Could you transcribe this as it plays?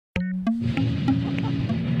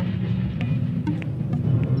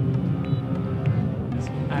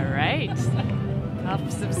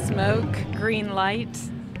Puffs of smoke, green light.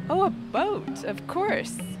 Oh, a boat, of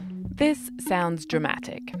course. This sounds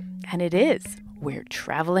dramatic, and it is. We're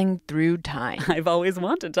traveling through time. I've always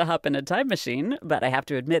wanted to hop in a time machine, but I have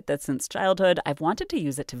to admit that since childhood, I've wanted to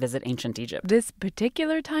use it to visit ancient Egypt. This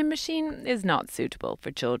particular time machine is not suitable for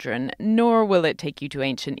children, nor will it take you to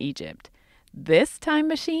ancient Egypt. This time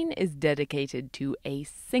machine is dedicated to a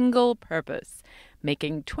single purpose: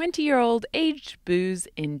 making 20-year-old aged booze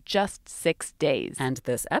in just 6 days. And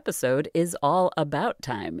this episode is all about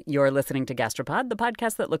time. You're listening to Gastropod, the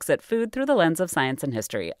podcast that looks at food through the lens of science and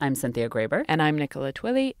history. I'm Cynthia Graber. And I'm Nicola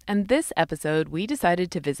Twilley. And this episode, we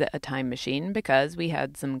decided to visit a time machine because we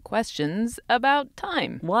had some questions about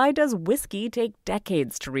time. Why does whiskey take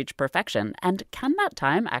decades to reach perfection? And can that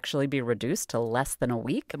time actually be reduced to less than a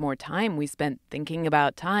week? The more time we spent thinking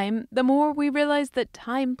about time, the more we realized that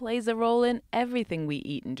time plays a role in everything we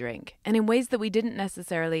eat and drink, and in ways that we didn't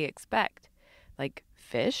necessarily expect. Like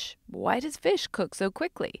fish. Why does fish cook so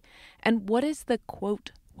quickly? And what is the,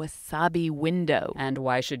 quote, wasabi window? And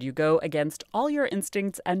why should you go against all your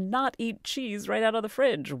instincts and not eat cheese right out of the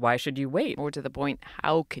fridge? Why should you wait? Or to the point,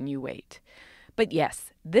 how can you wait? But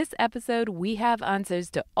yes, this episode, we have answers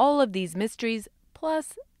to all of these mysteries,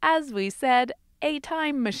 plus, as we said, a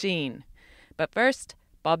time machine. But first,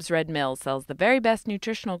 Bob's Red Mill sells the very best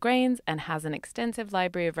nutritional grains and has an extensive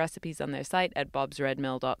library of recipes on their site at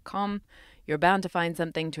bobsredmill.com. You're bound to find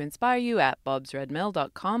something to inspire you at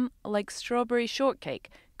bobsredmill.com, like strawberry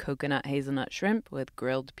shortcake, coconut hazelnut shrimp with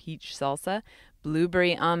grilled peach salsa,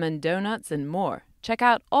 blueberry almond donuts, and more. Check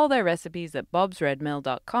out all their recipes at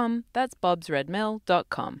bobsredmill.com. That's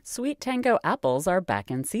bobsredmill.com. Sweet Tango apples are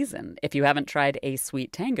back in season. If you haven't tried a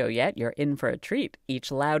Sweet Tango yet, you're in for a treat.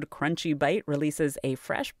 Each loud, crunchy bite releases a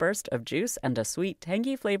fresh burst of juice and a sweet,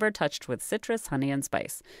 tangy flavor touched with citrus, honey, and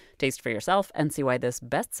spice. Taste for yourself and see why this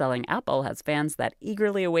best-selling apple has fans that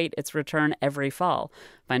eagerly await its return every fall.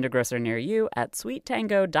 Find a grocer near you at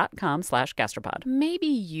sweettango.com/gastropod. Maybe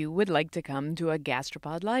you would like to come to a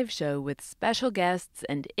Gastropod live show with special guests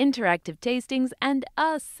and interactive tastings and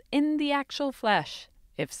us in the actual flesh.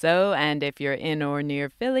 If so, and if you're in or near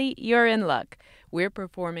Philly, you're in luck. We're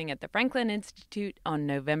performing at the Franklin Institute on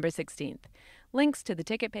November 16th. Links to the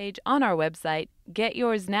ticket page on our website. Get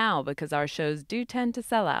yours now because our shows do tend to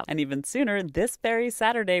sell out. And even sooner, this very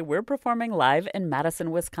Saturday, we're performing live in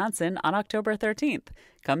Madison, Wisconsin on October 13th.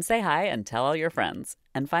 Come say hi and tell all your friends.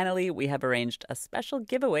 And finally, we have arranged a special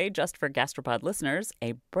giveaway just for Gastropod listeners,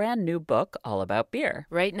 a brand new book all about beer.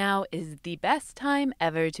 Right now is the best time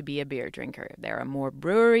ever to be a beer drinker. There are more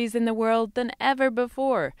breweries in the world than ever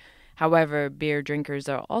before. However, beer drinkers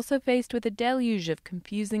are also faced with a deluge of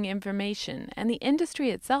confusing information, and the industry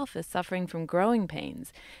itself is suffering from growing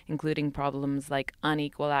pains, including problems like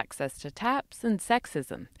unequal access to taps and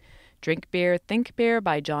sexism. Drink Beer, Think Beer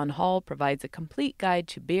by John Hall provides a complete guide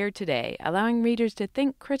to beer today, allowing readers to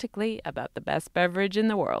think critically about the best beverage in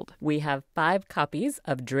the world. We have 5 copies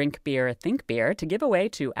of Drink Beer, Think Beer to give away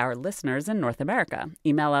to our listeners in North America.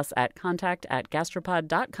 Email us at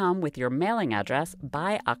contact@gastropod.com with your mailing address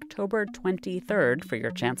by October 23rd for your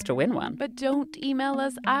chance to win one. But don't email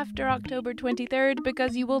us after October 23rd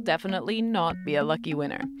because you will definitely not be a lucky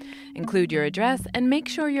winner. Include your address and make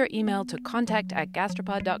sure your email to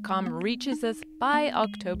contact@gastropod.com reaches us by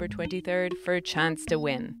October 23rd for a chance to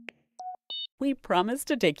win. We promised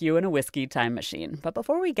to take you in a whiskey time machine, but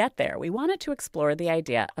before we get there, we wanted to explore the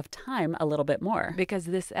idea of time a little bit more. Because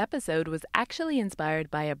this episode was actually inspired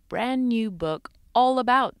by a brand new book all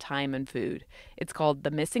about time and food. It's called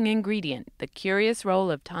The Missing Ingredient, The Curious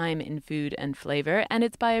Role of Time in Food and Flavor, and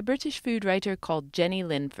it's by a British food writer called Jenny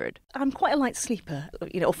Linford. I'm quite a light sleeper.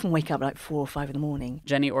 Often wake up like 4 or 5 in the morning.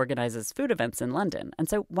 Jenny organizes food events in London, and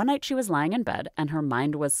so one night she was lying in bed and her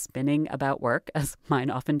mind was spinning about work, as mine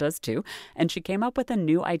often does too, and she came up with a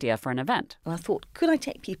new idea for an event. And I thought, could I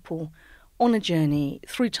take people on a journey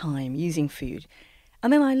through time using food?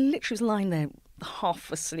 And then I literally was lying there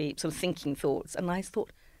half asleep, sort of thinking thoughts, and I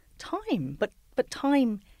thought, time, but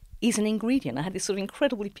time is an ingredient. I had this sort of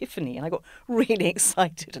incredible epiphany, and I got really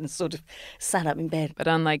excited and sort of sat up in bed. But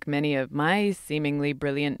unlike many of my seemingly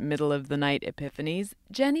brilliant middle-of-the-night epiphanies,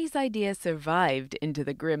 Jenny's idea survived into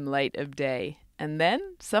the grim light of day. And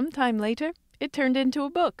then, sometime later, it turned into a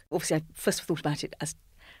book. Obviously, I first thought about it as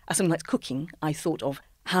something like cooking. I thought of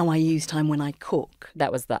how I use time when I cook.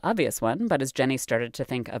 That was the obvious one, but as Jenny started to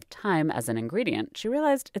think of time as an ingredient, she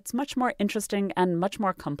realized it's much more interesting and much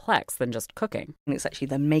more complex than just cooking. And it's actually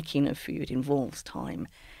the making of food involves time.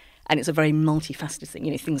 And it's a very multifaceted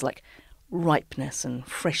thing. Things like ripeness and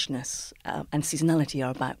freshness and seasonality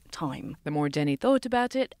are about time. The more Jenny thought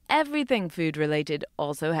about it, everything food-related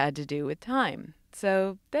also had to do with time.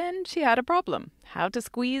 So then she had a problem. How to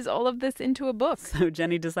squeeze all of this into a book. So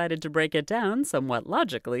Jenny decided to break it down somewhat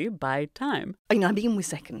logically by time. I begin with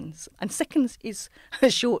seconds. And seconds is a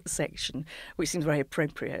short section, which seems very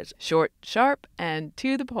appropriate. Short, sharp, and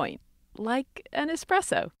to the point. Like an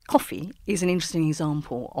espresso. Coffee is an interesting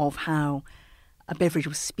example of how a beverage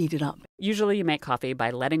was speeded up. Usually you make coffee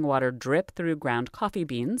by letting water drip through ground coffee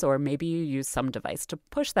beans, or maybe you use some device to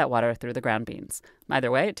push that water through the ground beans.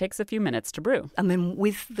 Either way, it takes a few minutes to brew. And then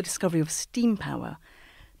with the discovery of steam power,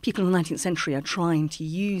 people in the 19th century are trying to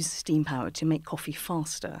use steam power to make coffee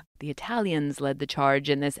faster. The Italians led the charge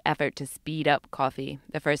in this effort to speed up coffee.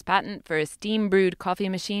 The first patent for a steam-brewed coffee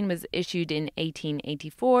machine was issued in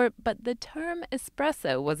 1884, but the term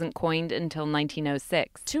espresso wasn't coined until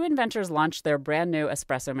 1906. Two inventors launched their brand new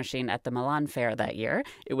espresso machine at the Milan Fair that year.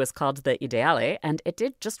 It was called the Ideale, and it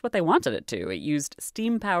did just what they wanted it to. It used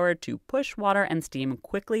steam power to push water and steam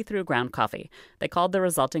quickly through ground coffee. They called the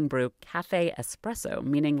resulting brew Cafe Espresso,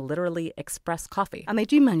 meaning literally express coffee. And they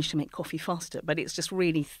do manage to make coffee faster, but it's just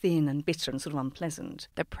really thin and bitter and sort of unpleasant.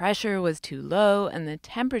 The pressure was too low and the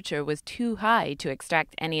temperature was too high to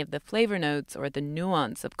extract any of the flavor notes or the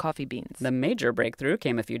nuance of coffee beans. The major breakthrough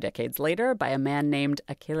came a few decades later by a man named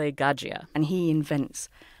Achille Gaggia. And he invents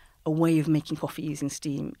a way of making coffee using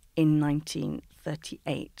steam in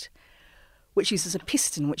 1938, which uses a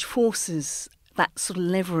piston which forces that sort of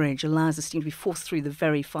leverage, allows the steam to be forced through the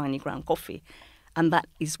very finely ground coffee. And that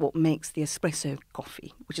is what makes the espresso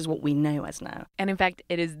coffee, which is what we know as now. And in fact,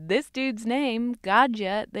 it is this dude's name,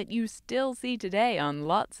 Gaggia, that you still see today on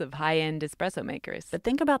lots of high-end espresso makers. But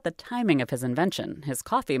think about the timing of his invention. His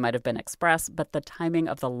coffee might have been express, but the timing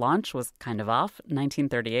of the launch was kind of off.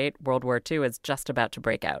 1938, World War II is just about to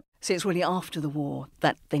break out. So it's really after the war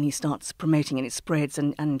that then he starts promoting and it spreads.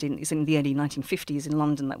 And it's in the early 1950s in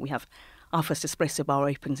London that we have our first espresso bar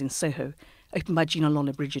opens in Soho, opened by Gina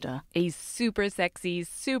Lollobrigida. A super sexy,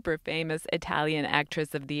 super famous Italian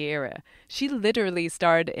actress of the era. She literally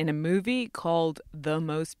starred in a movie called The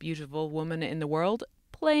Most Beautiful Woman in the World,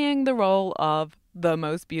 playing the role of the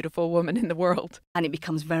most beautiful woman in the world. And it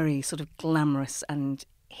becomes very sort of glamorous and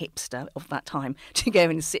hipster of that time to go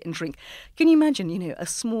and sit and drink. Can you imagine, a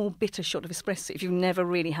small bitter shot of espresso if you've never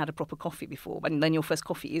really had a proper coffee before, and then your first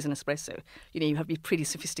coffee is an espresso? You have to be pretty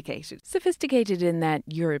sophisticated. Sophisticated in that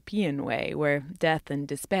European way where death and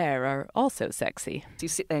despair are also sexy. So you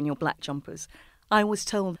sit there in your black jumpers. I was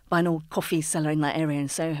told by an old coffee seller in that area in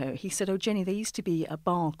Soho, he said, "Oh, Jenny, there used to be a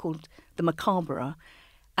bar called the Macabre,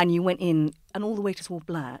 and you went in and all the waiters wore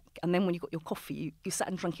black, and then when you got your coffee, you sat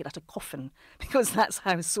and drank it out of a coffin," because that's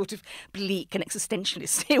how sort of bleak and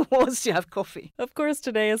existentialist it was to have coffee. Of course,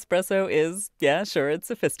 today espresso is, it's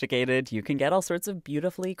sophisticated. You can get all sorts of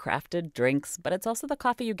beautifully crafted drinks, but it's also the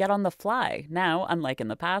coffee you get on the fly. Now, unlike in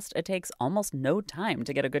the past, it takes almost no time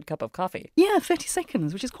to get a good cup of coffee. Yeah, 30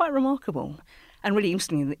 seconds, which is quite remarkable. And really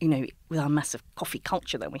interesting, with our massive coffee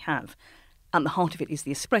culture that we have, at the heart of it is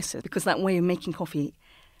the espresso, because that way of making coffee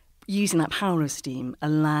using that power of steam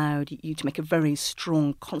allowed you to make a very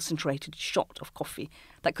strong, concentrated shot of coffee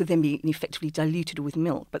that could then be effectively diluted with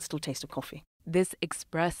milk but still taste of coffee. This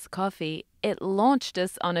express coffee, it launched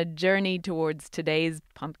us on a journey towards today's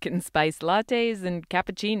pumpkin spice lattes and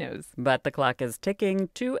cappuccinos. But the clock is ticking.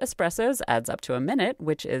 2 espressos adds up to a minute,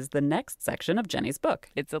 which is the next section of Jenny's book.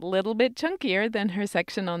 It's a little bit chunkier than her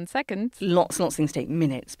section on seconds. Lots and lots of things take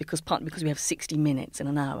minutes, partly because we have 60 minutes in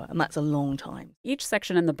an hour, and that's a long time. Each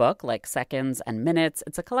section in the book, like seconds and minutes,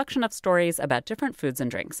 it's a collection of stories about different foods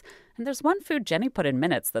and drinks. And there's one food Jenny put in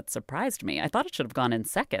minutes that surprised me. I thought it should have gone in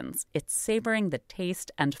seconds. It's savoring the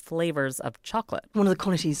taste and flavors of chocolate. One of the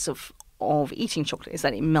qualities of eating chocolate is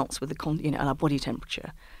that it melts with at our body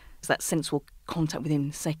temperature. It's that sensual contact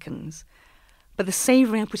within seconds. But the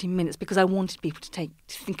savouring I put in minutes because I wanted people to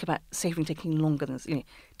think about savouring taking longer than,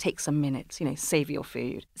 take some minutes, savour your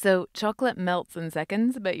food. So chocolate melts in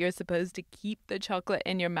seconds, but you're supposed to keep the chocolate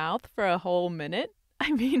in your mouth for a whole minute?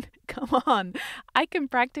 I mean, come on. I can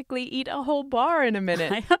practically eat a whole bar in a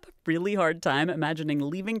minute. I have a really hard time imagining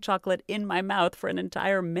leaving chocolate in my mouth for an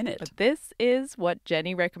entire minute. But this is what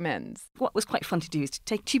Jenny recommends. What was quite fun to do is to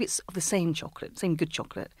take 2 bits of the same chocolate, same good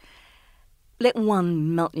chocolate. Let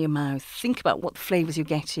one melt in your mouth. Think about what flavours you're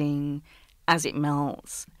getting as it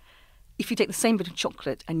melts. if you take the same bit of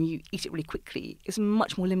chocolate and you eat it really quickly, it's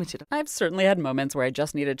much more limited. I've certainly had moments where I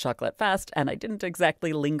just needed chocolate fast and I didn't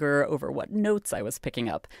exactly linger over what notes I was picking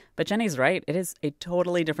up. But Jenny's right, it is a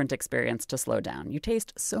totally different experience to slow down. You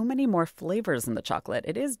taste so many more flavors in the chocolate.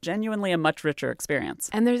 It is genuinely a much richer experience.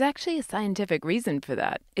 And there's actually a scientific reason for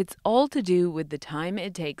that. It's all to do with the time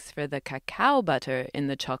it takes for the cacao butter in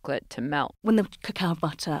the chocolate to melt. When the cacao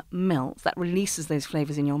butter melts, that releases those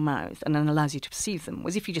flavours in your mouth and then allows you to perceive them.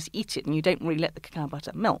 Whereas if you just eat it and you don't really let the cacao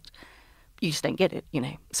butter melt, you just don't get it,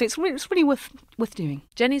 So it's really worth doing.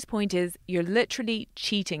 Jenny's point is you're literally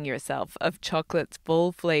cheating yourself of chocolate's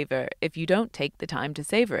full flavour if you don't take the time to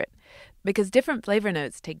savour it. Because different flavour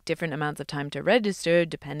notes take different amounts of time to register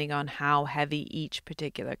depending on how heavy each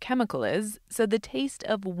particular chemical is. So the taste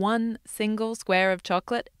of one single square of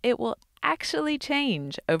chocolate, it will actually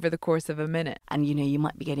change over the course of a minute. And, you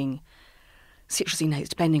might be getting citrusy notes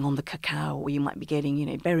depending on the cacao, or you might be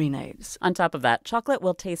getting, berry notes. On top of that, chocolate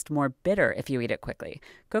will taste more bitter if you eat it quickly.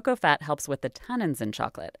 Cocoa fat helps with the tannins in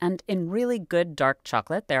chocolate, and in really good dark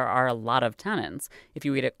chocolate, there are a lot of tannins. If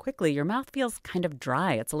you eat it quickly, your mouth feels kind of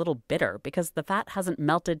dry. It's a little bitter because the fat hasn't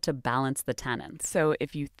melted to balance the tannins. So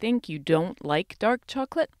if you think you don't like dark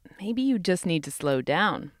chocolate, maybe you just need to slow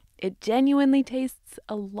down. It genuinely tastes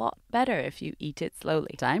a lot better if you eat it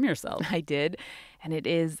slowly. Time yourself. I did, and it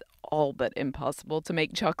is all but impossible to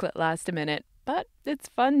make chocolate last a minute, but it's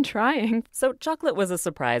fun trying. So chocolate was a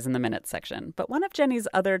surprise in the minutes section, but one of Jenny's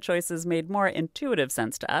other choices made more intuitive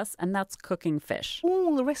sense to us, and that's cooking fish.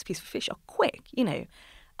 All the recipes for fish are quick, And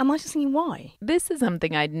I was just thinking, why? This is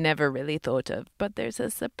something I'd never really thought of, but there's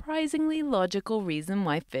a surprisingly logical reason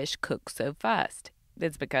why fish cook so fast.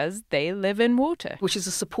 It's because they live in water, which is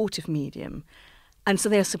a supportive medium. And so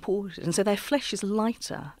they're supported, and so their flesh is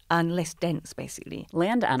lighter and less dense, basically.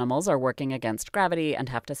 Land animals are working against gravity and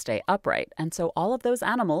have to stay upright, and so all of those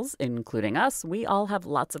animals, including us, we all have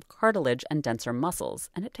lots of cartilage and denser muscles,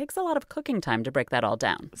 and it takes a lot of cooking time to break that all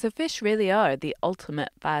down. So fish really are the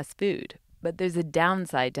ultimate fast food. But there's a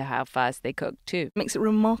downside to how fast they cook, too. It makes it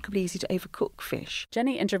remarkably easy to overcook fish.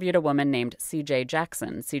 Jenny interviewed a woman named CJ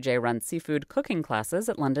Jackson. CJ runs seafood cooking classes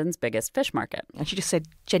at London's biggest fish market. And she just said,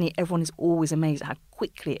 Jenny, everyone is always amazed at how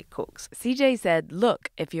quickly it cooks. CJ said, look,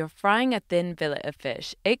 if you're frying a thin fillet of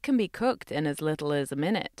fish, it can be cooked in as little as a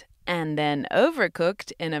minute, and then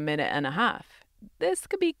overcooked in a minute and a half. This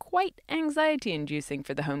could be quite anxiety-inducing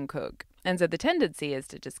for the home cook. And so the tendency is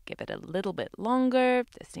to just give it a little bit longer,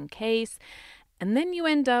 just in case, and then you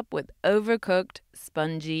end up with overcooked,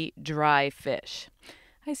 spongy, dry fish.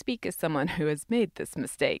 I speak as someone who has made this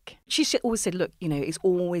mistake. She always said, look, it's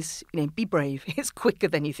always, be brave. It's quicker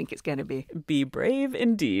than you think it's going to be. Be brave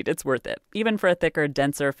indeed. It's worth it. Even for a thicker,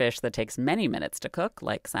 denser fish that takes many minutes to cook,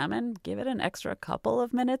 like salmon, give it an extra couple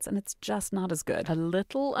of minutes and it's just not as good. A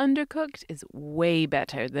little undercooked is way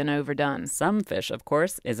better than overdone. Some fish, of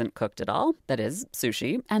course, isn't cooked at all. That is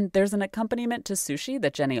sushi. And there's an accompaniment to sushi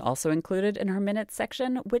that Jenny also included in her minutes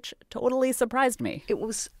section, which totally surprised me. It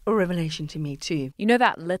was a revelation to me too. You know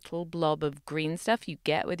that little blob of green stuff you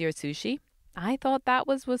get with your sushi? I thought that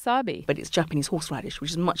was wasabi. But it's Japanese horseradish,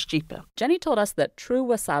 which is much cheaper. Jenny told us that true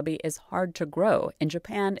wasabi is hard to grow. In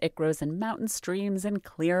Japan, it grows in mountain streams in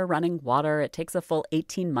clear running water. It takes a full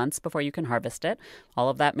 18 months before you can harvest it. All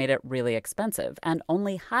of that made it really expensive, and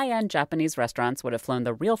only high-end Japanese restaurants would have flown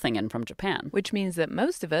the real thing in from Japan. Which means that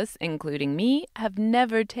most of us, including me, have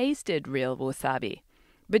never tasted real wasabi.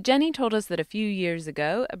 But Jenny told us that a few years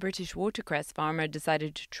ago, a British watercress farmer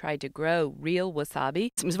decided to try to grow real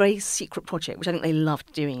wasabi. It was a very secret project, which I think they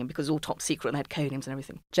loved doing because it was all top secret and they had code names and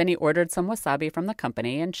everything. Jenny ordered some wasabi from the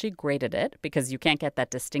company and she grated it because you can't get that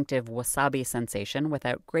distinctive wasabi sensation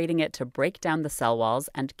without grating it to break down the cell walls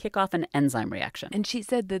and kick off an enzyme reaction. And she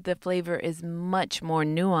said that the flavor is much more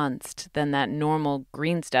nuanced than that normal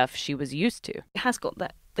green stuff she was used to. It has got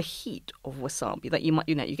the heat of wasabi that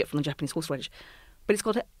you get from the Japanese horseradish. But it's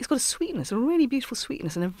got a sweetness, a really beautiful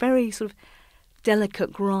sweetness, and a very sort of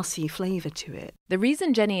delicate, grassy flavour to it. The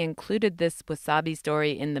reason Jenny included this wasabi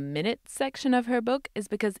story in the minutes section of her book is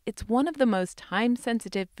because it's one of the most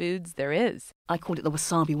time-sensitive foods there is. I called it the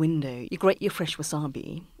wasabi window. You grate your fresh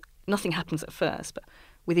wasabi. Nothing happens at first, but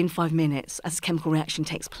within 5 minutes, as a chemical reaction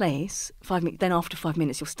takes place, then after 5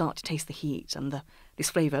 minutes, you'll start to taste the heat and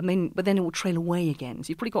this flavour. But then it will trail away again. So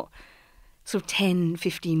you've probably got sort of 10,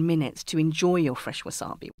 15 minutes to enjoy your fresh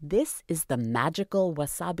wasabi. This is the magical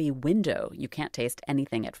wasabi window. You can't taste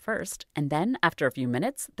anything at first, and then after a few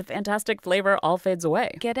minutes, the fantastic flavor all fades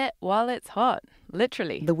away. Get it while it's hot,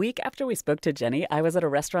 literally. The week after we spoke to Jenny, I was at a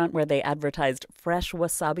restaurant where they advertised fresh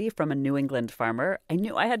wasabi from a New England farmer. I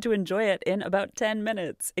knew I had to enjoy it in about 10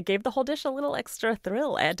 minutes. It gave the whole dish a little extra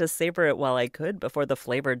thrill. I had to savor it while I could before the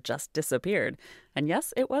flavor just disappeared. And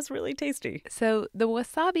yes, it was really tasty. So the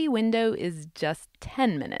wasabi window is just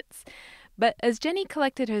 10 minutes. But as Jenny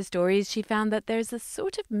collected her stories, she found that there's a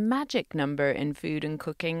sort of magic number in food and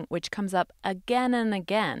cooking which comes up again and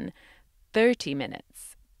again, 30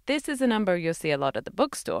 minutes. This is a number you'll see a lot at the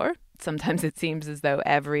bookstore. Sometimes it seems as though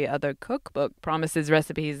every other cookbook promises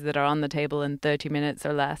recipes that are on the table in 30 minutes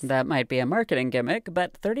or less. That might be a marketing gimmick,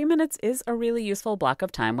 but 30 minutes is a really useful block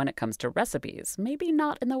of time when it comes to recipes. Maybe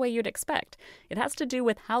not in the way you'd expect. It has to do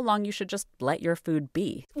with how long you should just let your food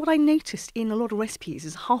be. What I noticed in a lot of recipes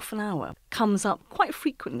is half an hour comes up quite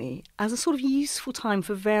frequently as a sort of useful time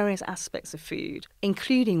for various aspects of food,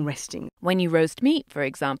 including resting. When you roast meat, for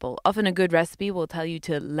example, often a good recipe will tell you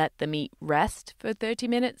to let the meat rest for 30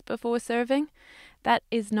 minutes before serving. That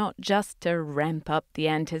is not just to ramp up the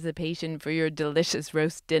anticipation for your delicious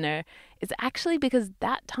roast dinner. It's actually because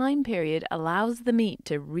that time period allows the meat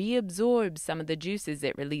to reabsorb some of the juices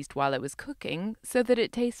it released while it was cooking so that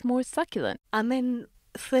it tastes more succulent. And then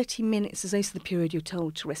 30 minutes is also the period you're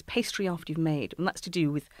told to rest pastry after you've made, and that's to do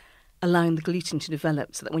with allowing the gluten to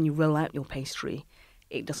develop so that when you roll out your pastry,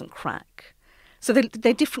 it doesn't crack. So there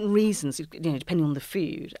are different reasons, depending on the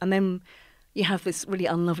food. And then you have this really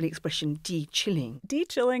unlovely expression, de-chilling.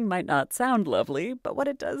 De-chilling might not sound lovely, but what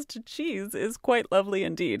it does to cheese is quite lovely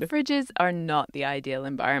indeed. Fridges are not the ideal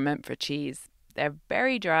environment for cheese. They're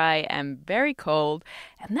very dry and very cold,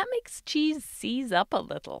 and that makes cheese seize up a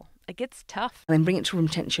little. It gets tough. And then bring it to room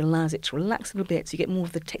temperature allows it to relax a little bit so you get more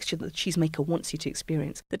of the texture that the cheesemaker wants you to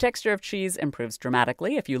experience. The texture of cheese improves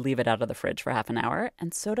dramatically if you leave it out of the fridge for half an hour,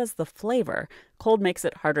 and so does the flavor. Cold makes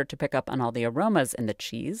it harder to pick up on all the aromas in the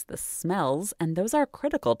cheese, the smells, and those are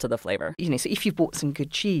critical to the flavor. So if you've bought some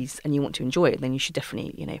good cheese and you want to enjoy it, then you should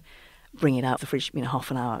definitely, bring it out of the fridge,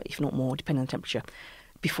 half an hour, if not more, depending on the temperature,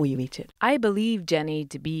 before you eat it. I believe Jenny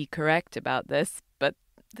to be correct about this, but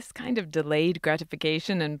this kind of delayed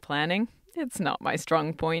gratification and planning, it's not my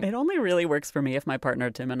strong point. It only really works for me if my partner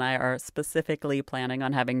Tim and I are specifically planning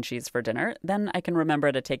on having cheese for dinner. Then I can remember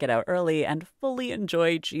to take it out early and fully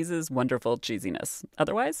enjoy cheese's wonderful cheesiness.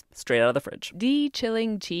 Otherwise, straight out of the fridge.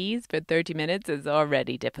 De-chilling cheese for 30 minutes is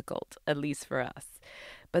already difficult, at least for us.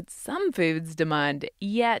 But some foods demand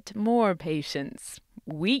yet more patience.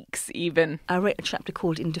 Weeks, even. I wrote a chapter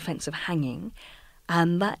called In Defense of Hanging,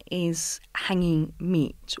 and that is hanging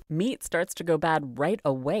meat. Meat starts to go bad right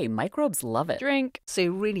away. Microbes love it. Drink. So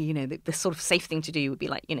really, the sort of safe thing to do would be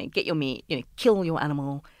like, get your meat, kill your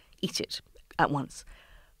animal, eat it at once.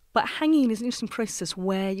 But hanging is an interesting process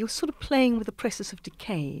where you're sort of playing with the process of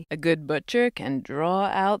decay. A good butcher can draw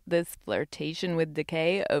out this flirtation with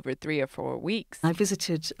decay over 3 or 4 weeks. I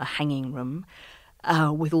visited a hanging room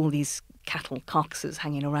with all these cattle carcasses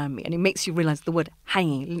hanging around me, and it makes you realise the word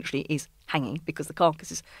hanging literally is hanging because the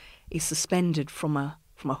carcass is suspended from a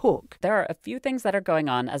hook. There are a few things that are going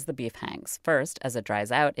on as the beef hangs. First, as it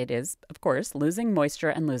dries out, it is, of course, losing moisture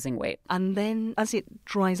and losing weight. And then as it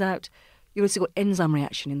dries out, you've also got enzyme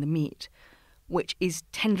reaction in the meat, which is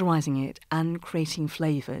tenderising it and creating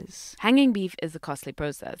flavours. Hanging beef is a costly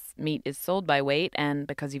process. Meat is sold by weight, and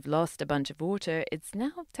because you've lost a bunch of water, it's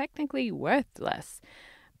now technically worth less.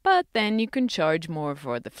 But then you can charge more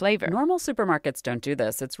for the flavour. Normal supermarkets don't do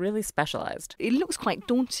this. It's really specialised. It looks quite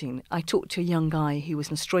daunting. I talked to a young guy who was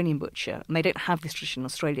an Australian butcher, and they don't have this tradition in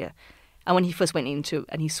Australia. And when he first went into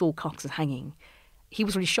and he saw carcasses hanging, he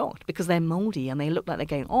was really shocked because they're mouldy and they look like they're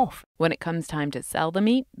going off. When it comes time to sell the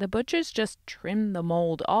meat, the butchers just trim the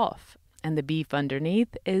mould off, and the beef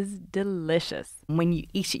underneath is delicious. And when you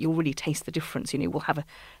eat it, you'll really taste the difference. We'll have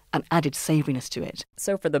an added savouriness to it.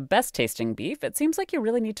 So for the best tasting beef, it seems like you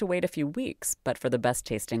really need to wait a few weeks. But for the best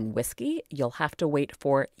tasting whiskey, you'll have to wait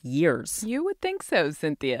for years. You would think so,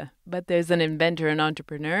 Cynthia. But there's an inventor and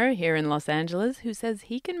entrepreneur here in Los Angeles who says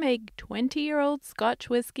he can make 20-year-old Scotch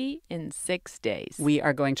whiskey in 6 days. We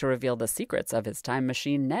are going to reveal the secrets of his time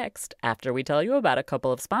machine next, after we tell you about a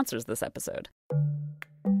couple of sponsors this episode.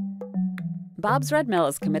 Bob's Red Mill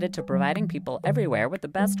is committed to providing people everywhere with the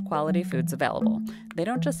best quality foods available. They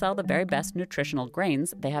don't just sell the very best nutritional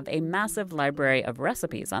grains, they have a massive library of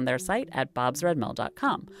recipes on their site at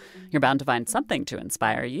bobsredmill.com. You're bound to find something to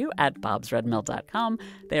inspire you at bobsredmill.com.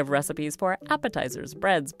 They have recipes for appetizers,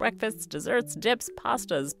 breads, breakfasts, desserts, dips,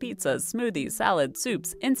 pastas, pizzas, smoothies, salads,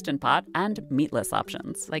 soups, Instant Pot, and meatless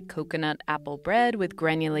options. Like coconut apple bread with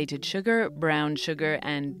granulated sugar, brown sugar,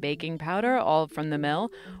 and baking powder, all from the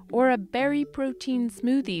mill, or a berry protein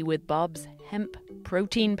smoothie with Bob's hemp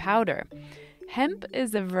protein powder. Hemp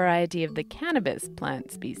is a variety of the cannabis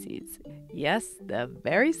plant species. Yes, the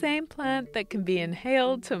very same plant that can be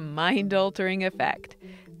inhaled to mind-altering effect.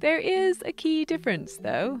 There is a key difference,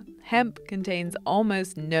 though. Hemp contains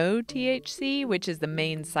almost no THC, which is the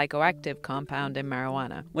main psychoactive compound in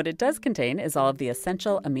marijuana. What it does contain is all of the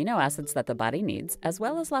essential amino acids that the body needs, as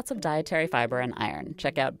well as lots of dietary fiber and iron.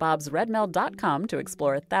 Check out bobsredmill.com to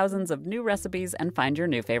explore thousands of new recipes and find your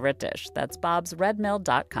new favorite dish. That's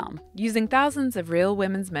bobsredmill.com. Using thousands of real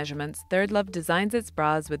women's measurements, Third Love designs its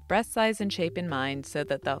bras with breast size and shape in mind so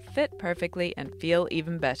that they'll fit perfectly and feel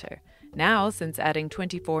even better. Now, since adding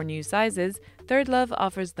 24 new sizes, Third Love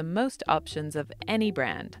offers the most options of any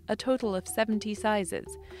brand, a total of 70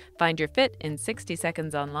 sizes. Find your fit in 60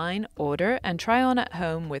 seconds online, order, and try on at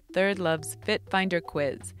home with Third Love's Fit Finder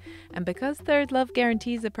quiz. And because Third Love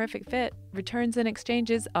guarantees a perfect fit, returns and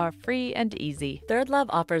exchanges are free and easy. Third Love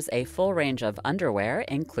offers a full range of underwear,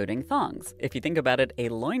 including thongs. If you think about it, a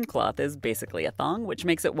loincloth is basically a thong, which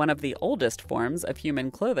makes it one of the oldest forms of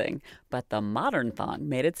human clothing. But the modern thong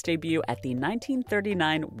made its debut at the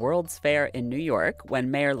 1939 World's Fair in New York when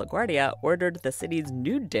Mayor LaGuardia ordered the city's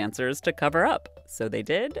nude dancers to cover up. So they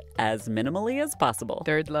did, as minimally as possible.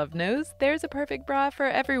 Third Love knows there's a perfect bra for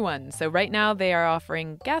everyone. So right now they are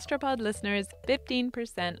offering Gastropod listeners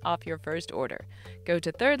 15% off your first order. Go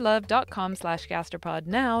to thirdlove.com/gastropod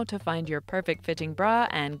now to find your perfect fitting bra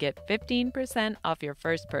and get 15% off your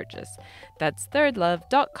first purchase. That's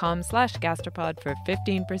thirdlove.com/gastropod for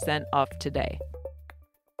 15% off today.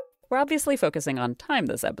 We're obviously focusing on time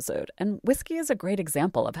this episode, and whiskey is a great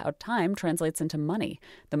example of how time translates into money.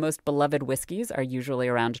 The most beloved whiskeys are usually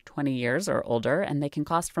around 20 years or older, and they can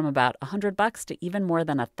cost from about $100 to even more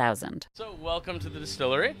than $1,000. So welcome to the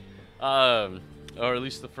distillery, or at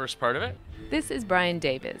least the first part of it. This is Bryan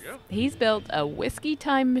Davis. He's built a whiskey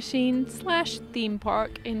time machine / theme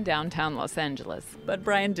park in downtown Los Angeles. But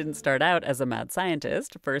Bryan didn't start out as a mad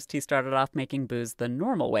scientist. First, he started off making booze the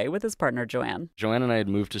normal way with his partner, Joanne. Joanne and I had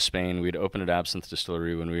moved to Spain. We'd opened an absinthe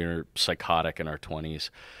distillery when we were psychotic in our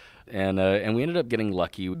 20s. And we ended up getting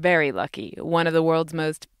lucky. Very lucky. One of the world's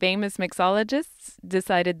most famous mixologists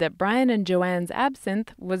decided that Bryan and Joanne's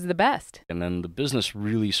absinthe was the best. And then the business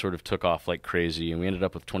really sort of took off like crazy, and we ended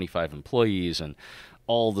up with 25 employees and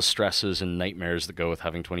all the stresses and nightmares that go with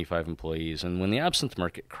having 25 employees. And when the absinthe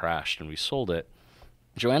market crashed and we sold it,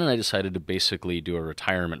 Joanne and I decided to basically do a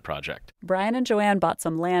retirement project. Bryan and Joanne bought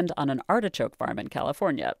some land on an artichoke farm in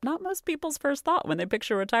California. Not most people's first thought when they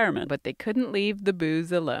picture retirement. But they couldn't leave the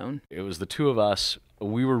booze alone. It was the two of us.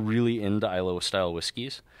 We were really into Islay-style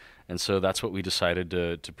whiskeys, and so that's what we decided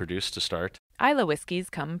to produce to start. Islay whiskies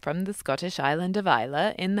come from the Scottish island of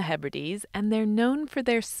Islay in the Hebrides, and they're known for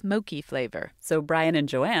their smoky flavor. So Bryan and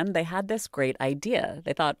Joanne, they had this great idea.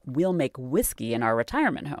 They thought, we'll make whiskey in our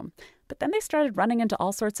retirement home. But then they started running into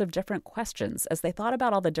all sorts of different questions as they thought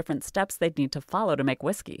about all the different steps they'd need to follow to make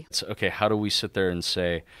whiskey. It's, okay, how do we sit there and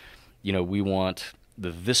say, we want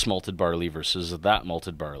this malted barley versus that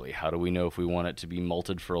malted barley? How do we know if we want it to be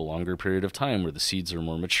malted for a longer period of time where the seeds are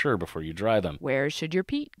more mature before you dry them? Where should your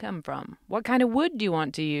peat come from? What kind of wood do you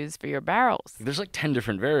want to use for your barrels? There's like 10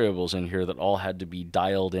 different variables in here that all had to be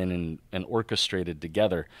dialed in and orchestrated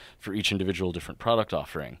together for each individual different product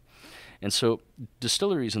offering. And so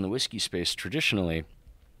distilleries in the whiskey space traditionally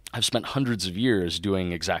have spent hundreds of years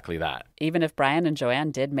doing exactly that. Even if Bryan and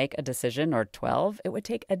Joanne did make a decision or 12, it would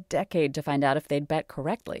take a decade to find out if they'd bet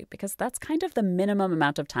correctly, because that's kind of the minimum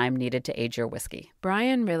amount of time needed to age your whiskey.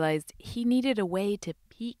 Bryan realized he needed a way to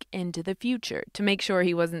peek into the future to make sure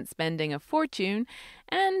he wasn't spending a fortune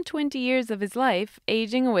and 20 years of his life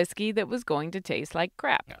aging a whiskey that was going to taste like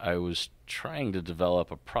crap. I was trying to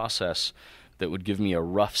develop a process that would give me a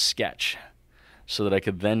rough sketch so that I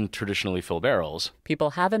could then traditionally fill barrels.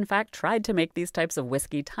 People have, in fact, tried to make these types of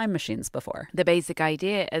whiskey time machines before. The basic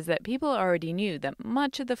idea is that people already knew that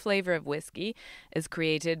much of the flavor of whiskey is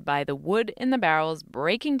created by the wood in the barrels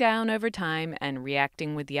breaking down over time and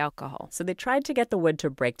reacting with the alcohol. So they tried to get the wood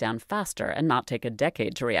to break down faster and not take a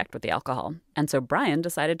decade to react with the alcohol. And so Bryan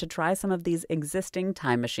decided to try some of these existing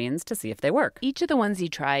time machines to see if they work. Each of the ones he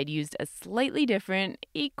tried used a slightly different,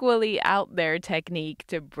 equally out there technique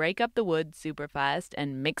to break up the wood super fast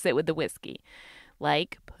and mix it with the whiskey,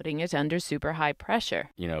 like putting it under super high pressure.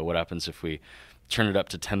 You know, what happens if we turn it up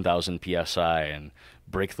to 10,000 psi and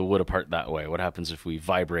break the wood apart that way? What happens if we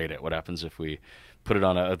vibrate it? What happens if we put it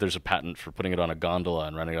on there's a patent for putting it on a gondola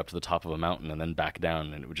and running it up to the top of a mountain and then back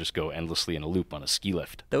down, and it would just go endlessly in a loop on a ski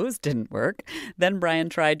lift. Those didn't work. Then Bryan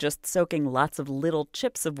tried just soaking lots of little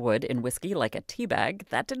chips of wood in whiskey like a tea bag.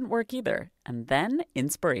 That didn't work either. And then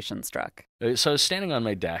inspiration struck. So I was standing on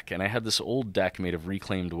my deck, and I had this old deck made of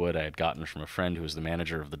reclaimed wood I had gotten from a friend who was the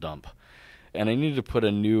manager of the dump. And I needed to put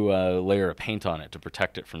a new layer of paint on it to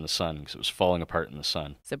protect it from the sun because it was falling apart in the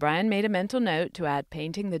sun. So Bryan made a mental note to add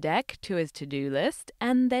painting the deck to his to-do list,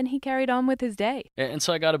 and then he carried on with his day. And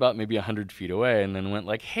so I got about maybe 100 feet away and then went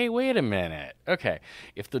like, hey, wait a minute. Okay,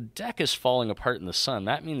 if the deck is falling apart in the sun,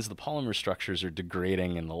 that means the polymer structures are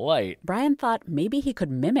degrading in the light. Bryan thought maybe he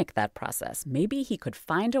could mimic that process. Maybe he could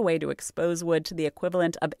find a way to expose wood to the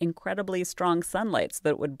equivalent of incredibly strong sunlight so that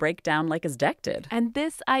it would break down like his deck did. And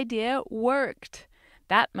this idea worked.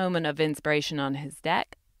 That moment of inspiration on his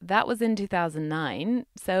deck, that was in 2009,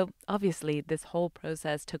 so obviously this whole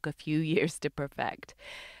process took a few years to perfect.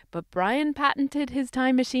 But Bryan patented his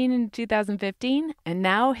time machine in 2015, and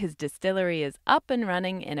now his distillery is up and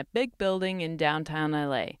running in a big building in downtown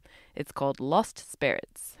LA. It's called Lost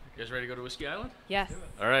Spirits. You guys ready to go to Whiskey Island? Yes.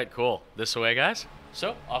 All right, cool. This way, guys.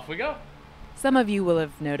 So, off we go. Some of you will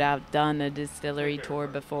have no doubt done a distillery tour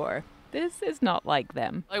before. This is not like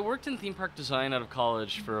them. I worked in theme park design out of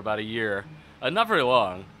college for about a year. Not very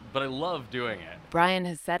long, but I love doing it. Bryan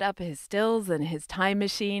has set up his stills and his time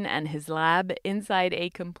machine and his lab inside a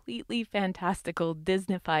completely fantastical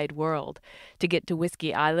Disney-fied world. To get to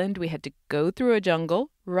Whiskey Island, we had to go through a jungle,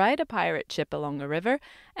 ride a pirate ship along a river,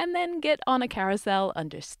 and then get on a carousel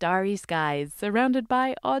under starry skies surrounded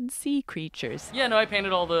by odd sea creatures. Yeah, no, I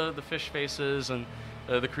painted all the fish faces and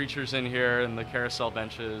the creatures in here and the carousel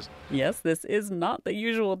benches. Yes, this is not the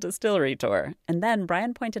usual distillery tour. And then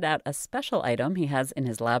Bryan pointed out a special item he has in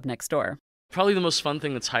his lab next door. Probably the most fun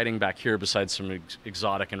thing that's hiding back here, besides some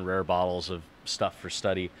exotic and rare bottles of stuff for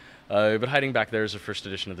study, but hiding back there is a first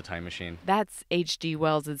edition of the Time Machine. That's H.G.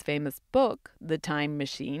 Wells' famous book, The Time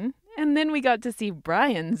Machine. And then we got to see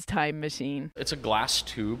Bryan's time machine. It's a glass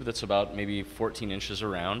tube that's about maybe 14 inches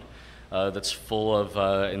around. That's full of,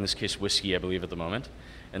 in this case, whiskey, I believe, at the moment.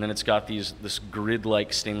 And then it's got this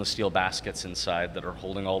grid-like stainless steel baskets inside that are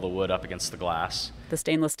holding all the wood up against the glass. The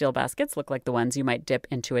stainless steel baskets look like the ones you might dip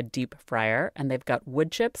into a deep fryer, and they've got wood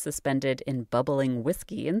chips suspended in bubbling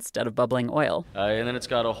whiskey instead of bubbling oil. And then it's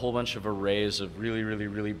got a whole bunch of arrays of really, really,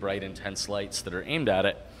 really bright, intense lights that are aimed at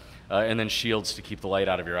it. And then shields to keep the light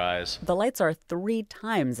out of your eyes. The lights are 3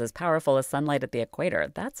 times as powerful as sunlight at the equator.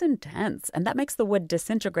 That's intense, and that makes the wood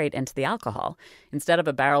disintegrate into the alcohol. Instead of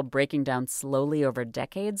a barrel breaking down slowly over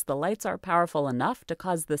decades, the lights are powerful enough to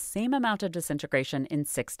cause the same amount of disintegration in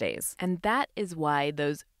 6 days. And that is why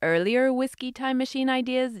those earlier whiskey time machine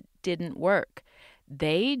ideas didn't work.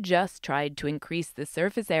 They just tried to increase the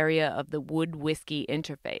surface area of the wood-whiskey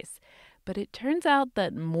interface. But it turns out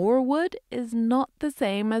that more wood is not the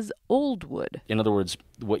same as old wood. In other words,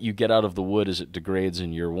 what you get out of the wood as it degrades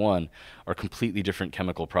in year 1 are completely different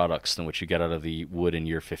chemical products than what you get out of the wood in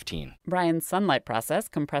year 15. Bryan's sunlight process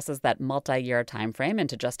compresses that multi-year time frame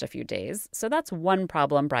into just a few days, so that's one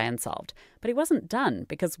problem Bryan solved. But he wasn't done,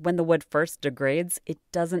 because when the wood first degrades, it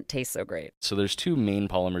doesn't taste so great. So there's 2 main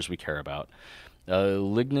polymers we care about.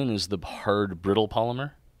 Lignin is the hard, brittle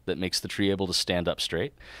polymer that makes the tree able to stand up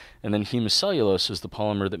straight. And then hemicellulose is the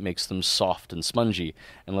polymer that makes them soft and spongy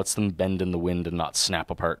and lets them bend in the wind and not snap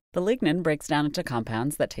apart. The lignin breaks down into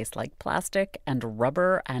compounds that taste like plastic and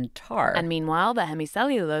rubber and tar. And meanwhile, the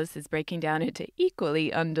hemicellulose is breaking down into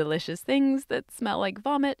equally undelicious things that smell like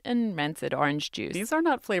vomit and rancid orange juice. These are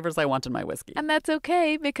not flavors I want in my whiskey. And that's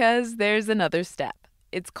okay, because there's another step.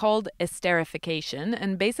 It's called esterification,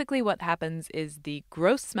 and basically what happens is the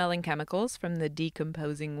gross-smelling chemicals from the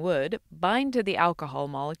decomposing wood bind to the alcohol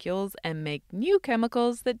molecules and make new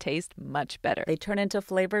chemicals that taste much better. They turn into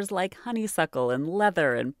flavors like honeysuckle and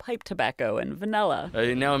leather and pipe tobacco and vanilla.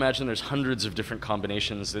 Now imagine there's hundreds of different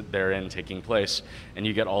combinations that therein taking place, and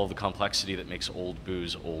you get all the complexity that makes old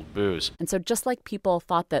booze old booze. And so just like people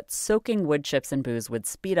thought that soaking wood chips in booze would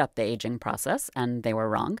speed up the aging process, and they were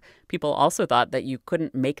wrong, people also thought that you couldn't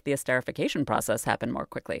couldn't make the esterification process happen more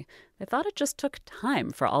quickly. They thought it just took time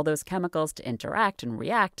for all those chemicals to interact and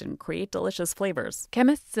react and create delicious flavors.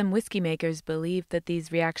 Chemists and whiskey makers believe that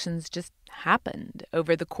these reactions just happened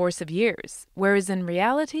over the course of years, whereas in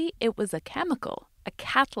reality, it was a chemical, a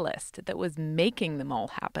catalyst that was making them all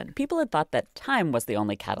happen. People had thought that time was the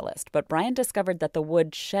only catalyst, but Bryan discovered that the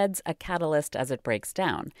wood sheds a catalyst as it breaks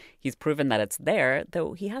down. He's proven that it's there,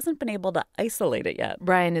 though he hasn't been able to isolate it yet.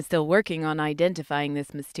 Bryan is still working on identifying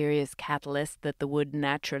this mysterious catalyst that the wood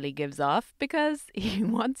naturally gives off because he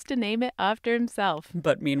wants to name it after himself.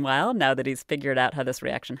 But meanwhile, now that he's figured out how this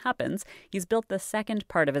reaction happens, he's built the second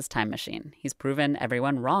part of his time machine. He's proven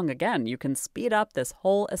everyone wrong again. You can speed up this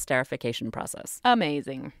whole esterification process.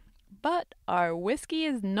 Amazing. But our whiskey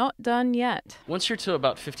is not done yet. Once you're to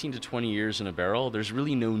about 15 to 20 years in a barrel, there's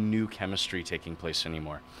really no new chemistry taking place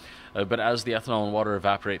anymore. But as the ethanol and water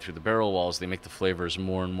evaporate through the barrel walls, they make the flavors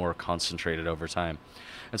more and more concentrated over time.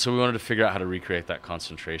 And so we wanted to figure out how to recreate that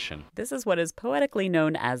concentration. This is what is poetically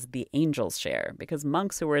known as the angel's share, because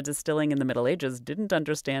monks who were distilling in the Middle Ages didn't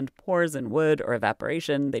understand pores in wood or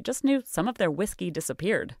evaporation. They just knew some of their whiskey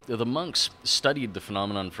disappeared. The monks studied the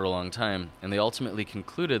phenomenon for a long time, and they ultimately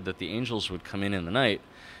concluded that the angels would come in the night,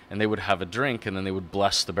 and they would have a drink, and then they would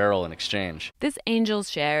bless the barrel in exchange. This angel's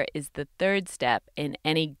share is the third step in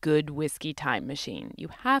any good whiskey time machine. You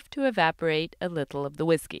have to evaporate a little of the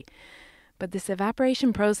whiskey. But this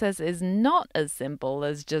evaporation process is not as simple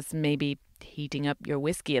as just maybe heating up your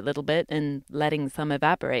whiskey a little bit and letting some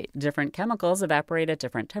evaporate. Different chemicals evaporate at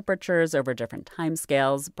different temperatures over different time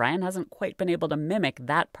scales. Bryan hasn't quite been able to mimic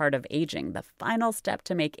that part of aging, the final step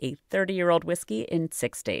to make a 30-year-old whiskey in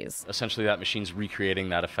 6 days. Essentially, that machine's recreating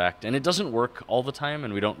that effect, and it doesn't work all the time,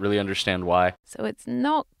 and we don't really understand why. So it's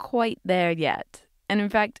not quite there yet. And in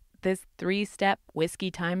fact, this 3-step whiskey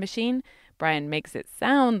time machine, Bryan makes it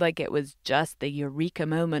sound like it was just the eureka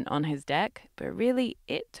moment on his deck, but really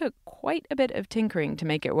it took quite a bit of tinkering to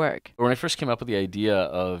make it work. When I first came up with the idea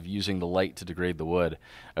of using the light to degrade the wood,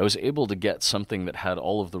 I was able to get something that had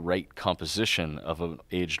all of the right composition of an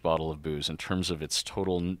aged bottle of booze in terms of its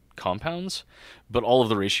total compounds, but all of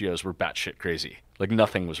the ratios were batshit crazy. Like,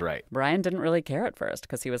 nothing was right. Bryan didn't really care at first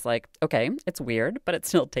because he was like, okay, it's weird, but it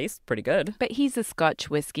still tastes pretty good. But he's a Scotch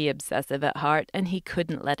whiskey obsessive at heart, and he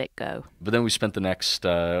couldn't let it go. But then we spent the next,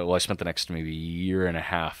 I spent the next maybe year and a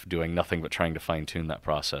half doing nothing but trying to fine-tune that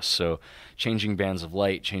process. So changing bands of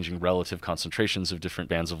light, changing relative concentrations of different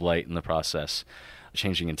bands of light in the process,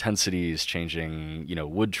 changing intensities, changing,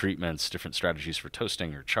 wood treatments, different strategies for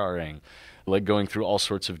toasting or charring, like going through all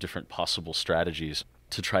sorts of different possible strategies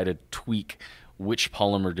to try to tweak which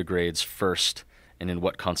polymer degrades first and in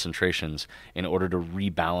what concentrations in order to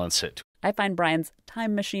rebalance it. I find Bryan's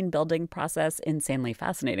time machine building process insanely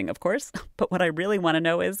fascinating, of course. But what I really want to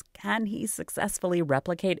know is, can he successfully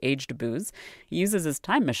replicate aged booze? He uses his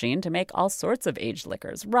time machine to make all sorts of aged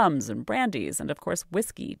liquors, rums and brandies, and of course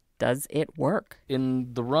whiskey. Does it work?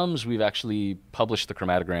 In the rums, we've actually published the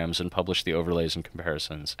chromatograms and published the overlays and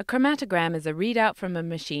comparisons. A chromatogram is a readout from a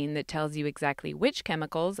machine that tells you exactly which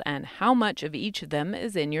chemicals and how much of each of them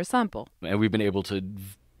is in your sample. And we've been able to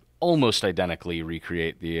almost identically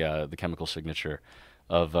recreate the chemical signature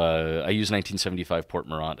of, I use 1975 Port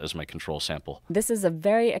Morant as my control sample. This is a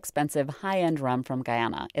very expensive high-end rum from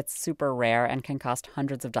Guyana. It's super rare and can cost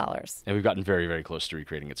hundreds of dollars. And we've gotten very, very close to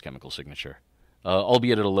recreating its chemical signature,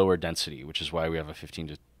 albeit at a lower density, which is why we have a 15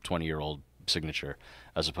 to 20-year-old signature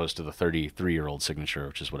as opposed to the 33-year-old signature,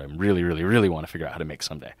 which is what I really, really, really want to figure out how to make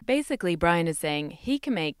someday. Basically, Bryan is saying he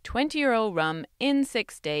can make 20-year-old rum in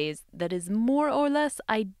 6 days that is more or less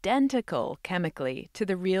identical chemically to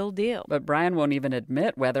the real deal. But Bryan won't even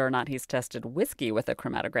admit whether or not he's tested whiskey with a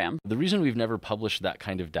chromatogram. The reason we've never published that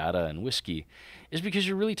kind of data in whiskey is because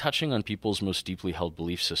you're really touching on people's most deeply held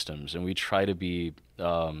belief systems, and we try to be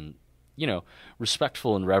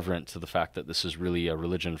respectful and reverent to the fact that this is really a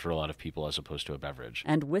religion for a lot of people as opposed to a beverage.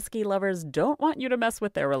 And whiskey lovers don't want you to mess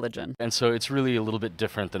with their religion. And so it's really a little bit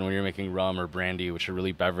different than when you're making rum or brandy, which are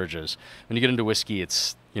really beverages. When you get into whiskey,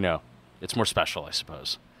 it's more special, I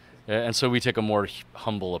suppose. And so we take a more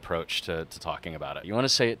humble approach to talking about it. You want to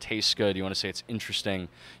say it tastes good, you want to say it's interesting,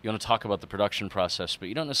 you want to talk about the production process, but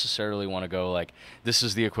you don't necessarily want to go like, this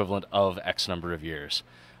is the equivalent of X number of years.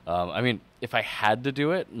 If I had to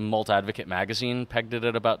do it, Malt Advocate magazine pegged it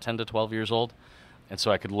at about 10 to 12 years old. And so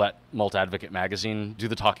I could let Malt Advocate magazine do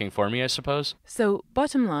the talking for me, I suppose. So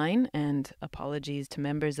bottom line, and apologies to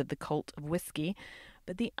members of the cult of whiskey,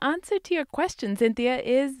 but the answer to your question, Cynthia,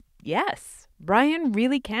 is Yes, Bryan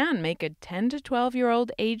really can make a 10 to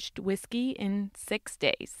 12-year-old aged whiskey in 6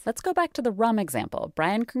 days. Let's go back to the rum example.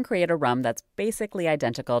 Bryan can create a rum that's basically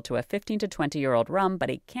identical to a 15 to 20-year-old rum, but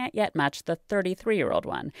he can't yet match the 33-year-old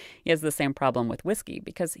one. He has the same problem with whiskey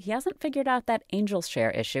because he hasn't figured out that angel's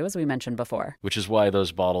share issue, as we mentioned before. Which is why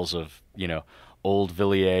those bottles of, old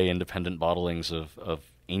Villiers independent bottlings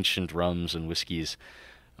of ancient rums and whiskeys,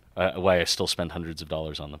 why I still spend hundreds of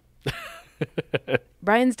dollars on them.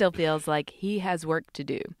 Bryan still feels like he has work to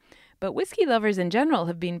do. But whiskey lovers in general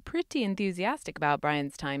have been pretty enthusiastic about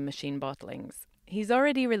Bryan's time machine bottlings. He's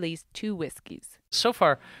already released 2 whiskeys. So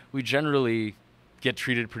far, we generally get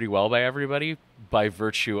treated pretty well by everybody by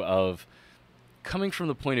virtue of coming from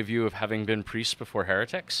the point of view of having been priests before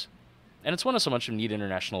heretics. And it's won us a bunch of neat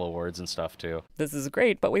international awards and stuff, too. This is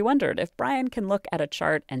great, but we wondered if Bryan can look at a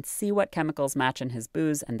chart and see what chemicals match in his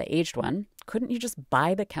booze and the aged one, couldn't you just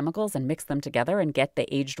buy the chemicals and mix them together and get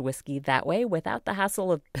the aged whiskey that way without the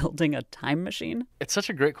hassle of building a time machine? It's such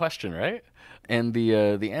a great question, right? And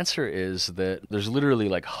the answer is that there's literally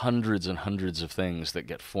like hundreds and hundreds of things that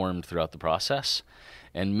get formed throughout the process.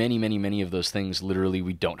 And many, many, many of those things, literally,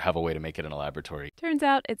 we don't have a way to make it in a laboratory. Turns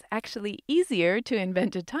out it's actually easier to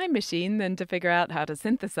invent a time machine than to figure out how to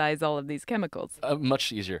synthesize all of these chemicals.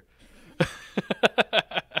 Much easier.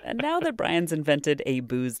 And now that Bryan's invented a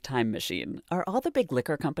booze time machine, are all the big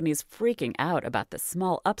liquor companies freaking out about the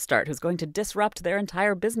small upstart who's going to disrupt their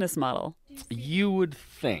entire business model? You would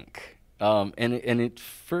think. And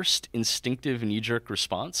first instinctive knee-jerk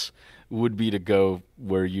response would be to go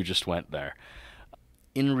where you just went there.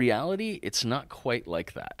 In reality, it's not quite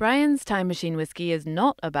like that. Bryan's time machine whiskey is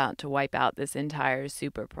not about to wipe out this entire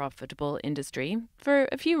super profitable industry for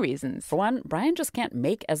a few reasons. For one, Bryan just can't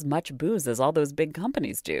make as much booze as all those big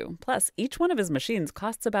companies do. Plus, each one of his machines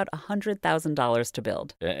costs about $100,000 to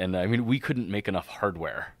build. And I mean, we couldn't make enough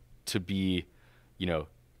hardware to be,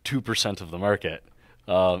 2% of the market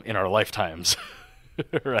in our lifetimes.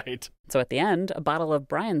 Right. So at the end, a bottle of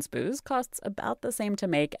Bryan's booze costs about the same to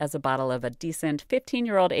make as a bottle of a decent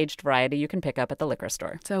 15-year-old aged variety you can pick up at the liquor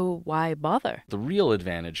store. So why bother? The real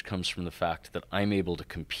advantage comes from the fact that I'm able to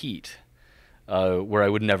compete where I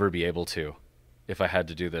would never be able to if I had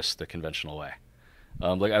to do this the conventional way.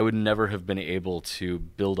 I would never have been able to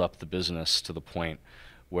build up the business to the point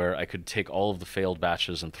where I could take all of the failed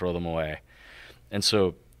batches and throw them away. And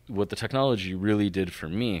so what the technology really did for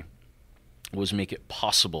me was make it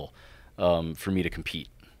possible for me to compete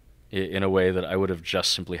in a way that I would have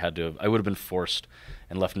just simply I would have been forced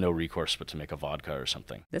and left no recourse but to make a vodka or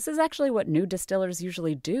something. This is actually what new distillers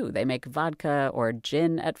usually do. They make vodka or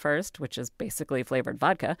gin at first, which is basically flavored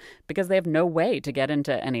vodka, because they have no way to get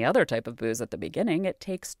into any other type of booze at the beginning. It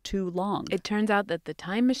takes too long. It turns out that the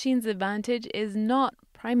time machine's advantage is not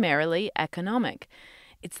primarily economic.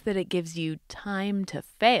 It's that it gives you time to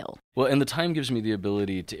fail. Well, and the time gives me the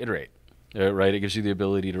ability to iterate. Right, it gives you the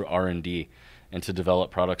ability to R&D and to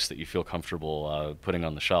develop products that you feel comfortable putting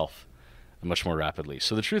on the shelf much more rapidly.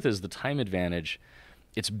 So the truth is, the time advantage,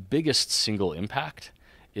 its biggest single impact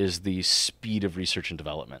is the speed of research and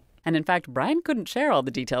development. And in fact, Bryan couldn't share all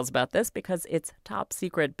the details about this because it's top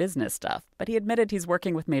secret business stuff. But he admitted he's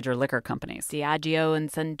working with major liquor companies. Diageo and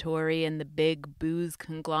Suntory and the big booze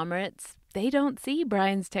conglomerates, they don't see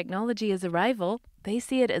Bryan's technology as a rival. They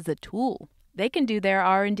see it as a tool. They can do their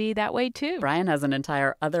R&D that way, too. Bryan has an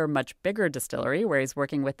entire other much bigger distillery where he's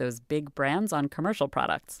working with those big brands on commercial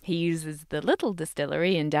products. He uses the little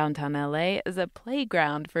distillery in downtown LA as a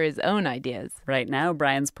playground for his own ideas. Right now,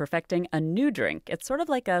 Bryan's perfecting a new drink. It's sort of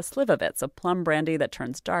like a Slivovitz, a plum brandy that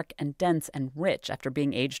turns dark and dense and rich after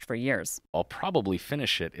being aged for years. I'll probably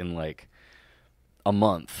finish it in like a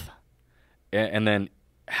month and then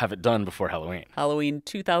have it done before Halloween. Halloween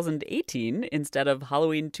 2018 instead of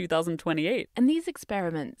Halloween 2028. And these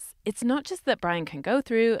experiments, it's not just that Bryan can go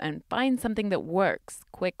through and find something that works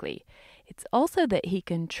quickly. It's also that he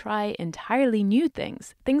can try entirely new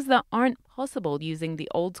things that aren't possible using the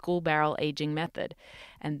old school barrel aging method.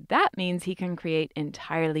 And that means he can create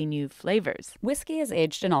entirely new flavors. Whiskey is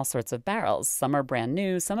aged in all sorts of barrels. Some are brand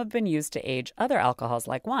new, some have been used to age other alcohols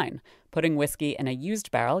like wine. Putting whiskey in a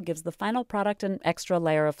used barrel gives the final product an extra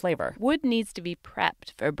layer of flavor. Wood needs to be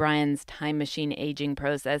prepped for Bryan's time machine aging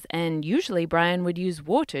process, and usually Bryan would use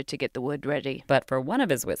water to get the wood ready. But for one of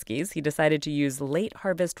his whiskeys, he decided to use late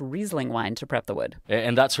harvest Riesling wine to prep the wood.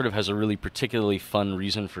 And that sort of has a really particularly fun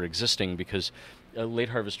reason for existing, because late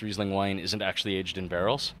harvest Riesling wine isn't actually aged in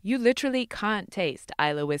barrels. You literally can't taste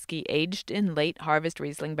Islay whiskey aged in late harvest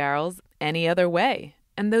Riesling barrels any other way.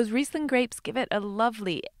 And those Riesling grapes give it a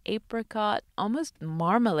lovely apricot, almost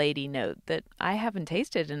marmalade-y note that I haven't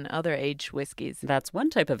tasted in other aged whiskeys. That's one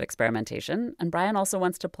type of experimentation, and Bryan also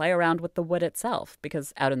wants to play around with the wood itself,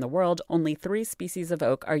 because out in the world, only 3 species of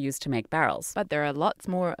oak are used to make barrels. But there are lots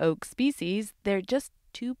more oak species. They're just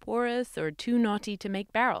too porous or too knotty to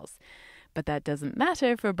make barrels. But that doesn't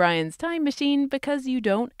matter for Bryan's time machine because you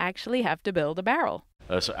don't actually have to build a barrel.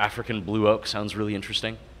 So African blue oak sounds really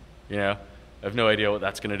interesting. I have no idea what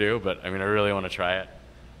that's going to do, but I really want to try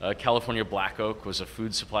it. California black oak was a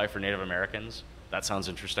food supply for Native Americans. That sounds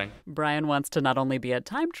interesting. Bryan wants to not only be a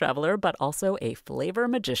time traveler, but also a flavor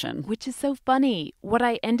magician. Which is so funny. What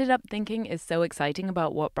I ended up thinking is so exciting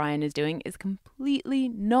about what Bryan is doing is completely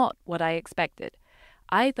not what I expected.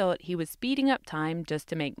 I thought he was speeding up time just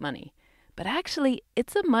to make money. But actually,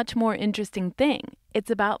 it's a much more interesting thing. It's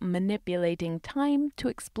about manipulating time to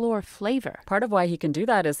explore flavor. Part of why he can do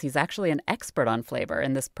that is he's actually an expert on flavor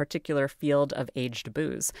in this particular field of aged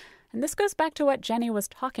booze. And this goes back to what Jenny was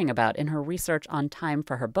talking about in her research on time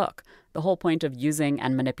for her book. The whole point of using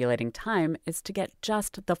and manipulating time is to get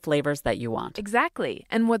just the flavors that you want. Exactly.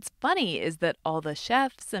 And what's funny is that all the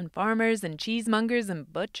chefs and farmers and cheesemongers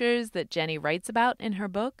and butchers that Jenny writes about in her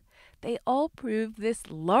book, they all prove this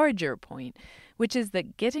larger point, which is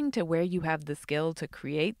that getting to where you have the skill to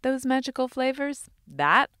create those magical flavors,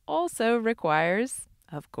 that also requires,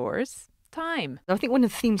 of course, time. I think one of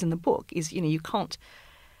the themes in the book is, you can't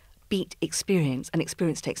beat experience, and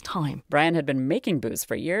experience takes time. Bryan had been making booze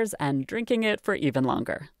for years and drinking it for even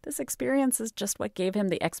longer. This experience is just what gave him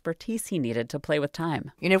the expertise he needed to play with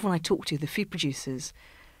time. When I talk to the food producers,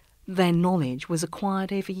 their knowledge was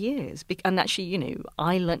acquired over years. And actually,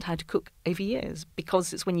 I learnt how to cook over years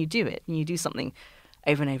because it's when you do it and you do something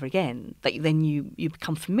over and over again that then you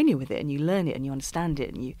become familiar with it and you learn it and you understand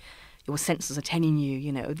it and your senses are telling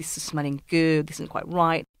you, this is smelling good, this isn't quite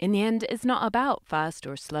right. In the end, it's not about fast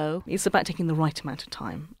or slow. It's about taking the right amount of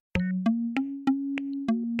time.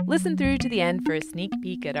 Listen through to the end for a sneak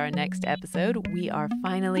peek at our next episode. We are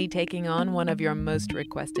finally taking on one of your most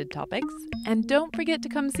requested topics. And don't forget to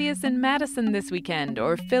come see us in Madison this weekend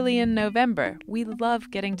or Philly in November. We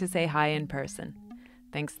love getting to say hi in person.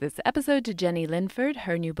 Thanks this episode to Jenny Linford.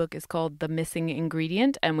 Her new book is called The Missing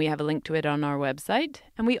Ingredient, and we have a link to it on our website.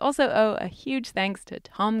 And we also owe a huge thanks to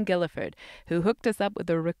Tom Gilliford, who hooked us up with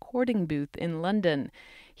a recording booth in London.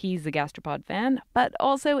 He's a Gastropod fan, but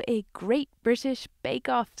also a Great British Bake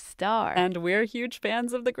Off star. And we're huge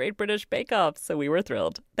fans of the Great British Bake Off, so we were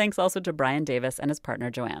thrilled. Thanks also to Bryan Davis and his partner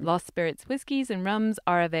Joanne. Lost Spirits whiskeys and rums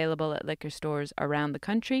are available at liquor stores around the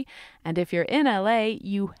country. And if you're in LA,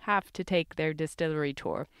 you have to take their distillery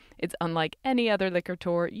tour. It's unlike any other liquor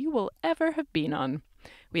tour you will ever have been on.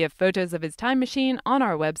 We have photos of his time machine on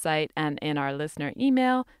our website and in our listener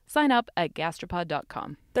email. Sign up at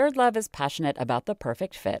gastropod.com. Third Love is passionate about the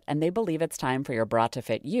perfect fit, and they believe it's time for your bra to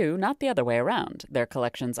fit you, not the other way around. Their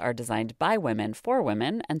collections are designed by women for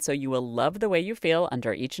women, and so you will love the way you feel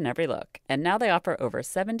under each and every look. And now they offer over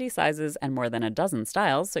 70 sizes and more than a dozen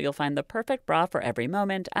styles, so you'll find the perfect bra for every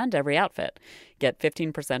moment and every outfit. Get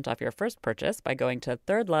 15% off your first purchase by going to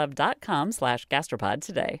thirdlove.com/gastropod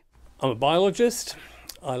today. I'm a biologist.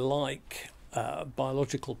 I like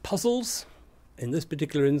biological puzzles. In this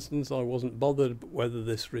particular instance, I wasn't bothered whether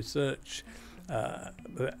this research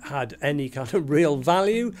had any kind of real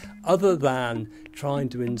value other than trying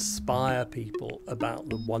to inspire people about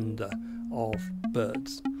the wonder of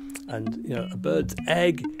birds. And, a bird's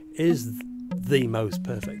egg is the most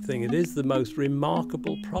perfect thing. It is the most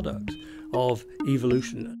remarkable product of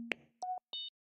evolution.